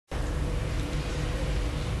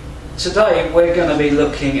Today we're going to be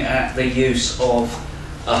looking at the use of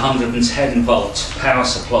a 110 volt power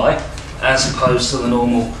supply as opposed to the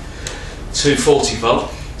normal 240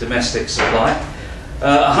 volt domestic supply.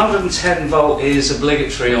 110 volt is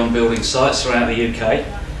obligatory on building sites throughout the UK,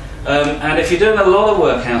 and if you're doing a lot of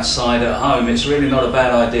work outside at home, it's really not a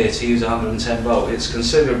bad idea to use 110 volt. It's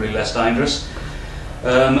considerably less dangerous,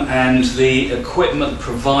 and the equipment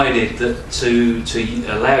provided that to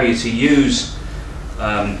allow you to use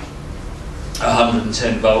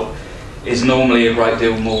 110 volt is normally a great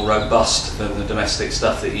deal more robust than the domestic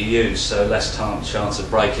stuff that you use, so less chance of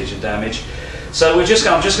breakage and damage. So I'm just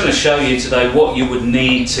going to show you today what you would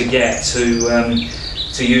need to get to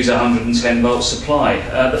use a 110 volt supply.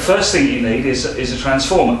 The first thing you need is a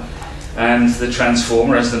transformer, and the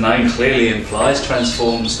transformer, as the name clearly implies,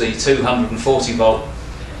 transforms the 240 volt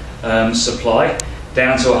supply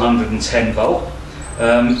down to 110 volt.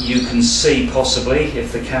 You can see possibly,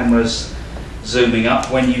 if the camera's zooming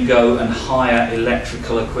up, when you go and hire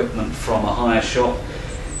electrical equipment from a hire shop,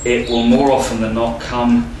 it will more often than not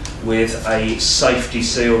come with a safety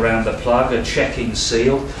seal around the plug, a checking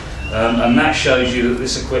seal, and that shows you that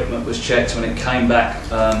this equipment was checked when it came back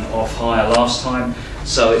off hire last time,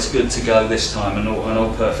 so it's good to go this time and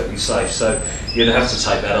all perfectly safe. So you'd have to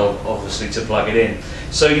take that obviously to plug it in.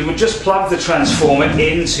 So you would just plug the transformer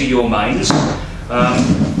into your mains,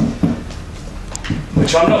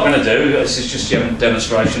 which I'm not going to do, this is just a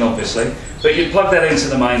demonstration obviously, but you plug that into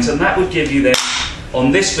the mains, and that would give you then,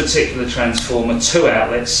 on this particular transformer, 2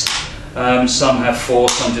 outlets. Some have 4,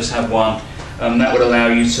 some just have 1. That would allow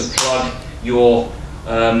you to plug your,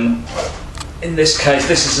 in this case,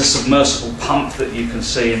 this is a submersible pump that you can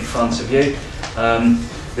see in front of you.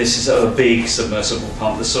 This is a big submersible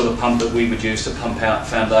pump, the sort of pump that we would use to pump out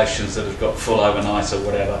foundations that have got full overnight or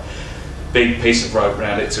whatever. Big piece of rope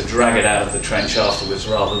around it to drag it out of the trench afterwards,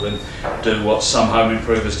 rather than do what some home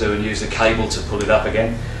improvers do and use a cable to pull it up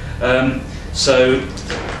again. So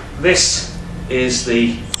this is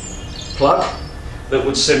the plug that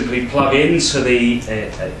would simply plug into the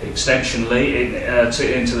extension lead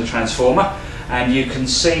into the transformer, and you can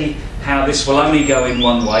see how this will only go in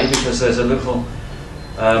one way, because there's a little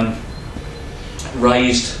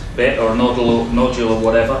raised bit or a nodule or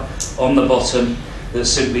whatever on the bottom that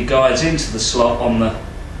simply guides into the slot on the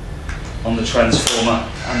transformer,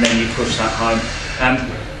 and then you push that home. And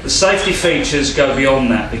the safety features go beyond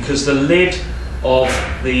that, because the lid of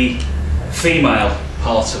the female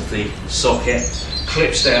part of the socket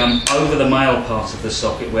clips down over the male part of the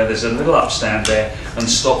socket, where there's a little upstand there, and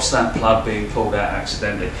stops that plug being pulled out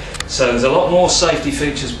accidentally. So there's a lot more safety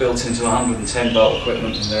features built into 110 volt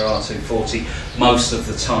equipment than there are 240 most of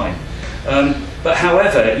the time. But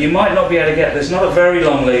however, you might not be able to get, there's not a very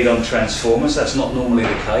long lead on transformers. That's not normally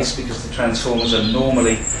the case, because the transformers are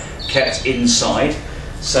normally kept inside.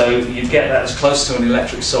 So you get that as close to an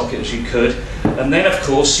electric socket as you could. And then of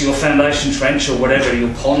course your foundation trench or whatever,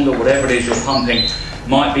 your pond or whatever it is you're pumping,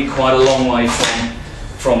 might be quite a long way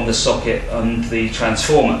from the socket and the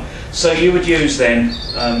transformer. So you would use then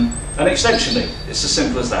an extension lead. It's as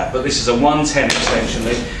simple as that. But this is a 110 extension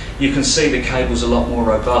lead. You can see the cable's a lot more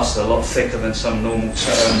robust, a lot thicker than some normal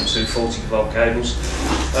 240 volt cables.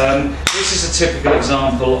 This is a typical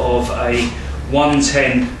example of a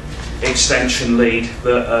 110 extension lead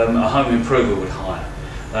that a home improver would hire.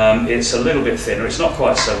 It's a little bit thinner, it's not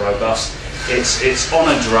quite so robust. It's on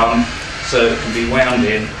a drum, so it can be wound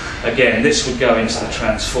in. Again, this would go into the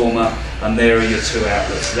transformer, and there are your 2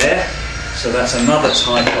 outlets there. So that's another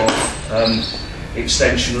type of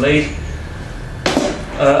extension lead.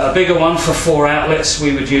 A bigger one for 4 outlets.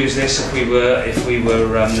 We would use this if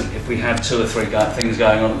we had 2 or 3 things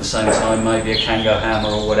going on at the same time, maybe a Kango hammer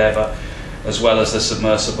or whatever, as well as the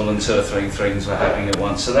submersible, and 2 or 3 things were happening at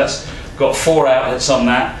once. So that's got 4 outlets on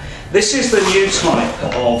that. This is the new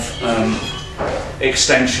type of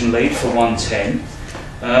extension lead for 110.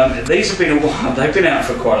 These have been they've been out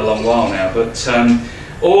for quite a long while now, but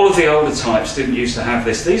all of the older types didn't used to have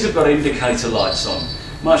this. These have got indicator lights on,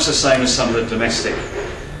 much the same as some of the domestic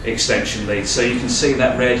extension leads. So you can see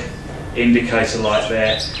that red indicator light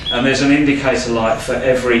there, and there's an indicator light for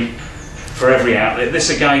every outlet. This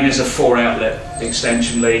again is a 4 outlet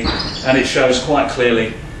extension lead, and it shows quite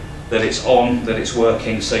clearly that it's on, that it's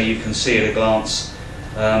working, so you can see at a glance.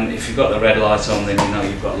 If you've got the red light on, then you know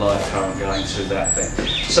you've got live current going through that thing.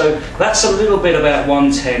 So that's a little bit about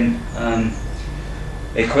 110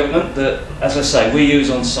 equipment that, as I say, we use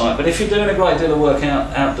on site. But if you're doing a great deal of work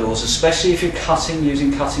outdoors, especially if you're cutting,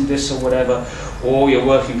 using cutting discs or whatever, or you're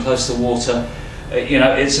working close to water, you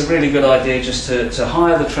know, it's a really good idea just to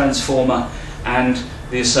hire the transformer and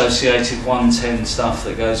the associated 110 stuff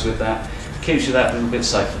that goes with that. Keeps you that little bit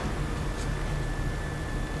safer.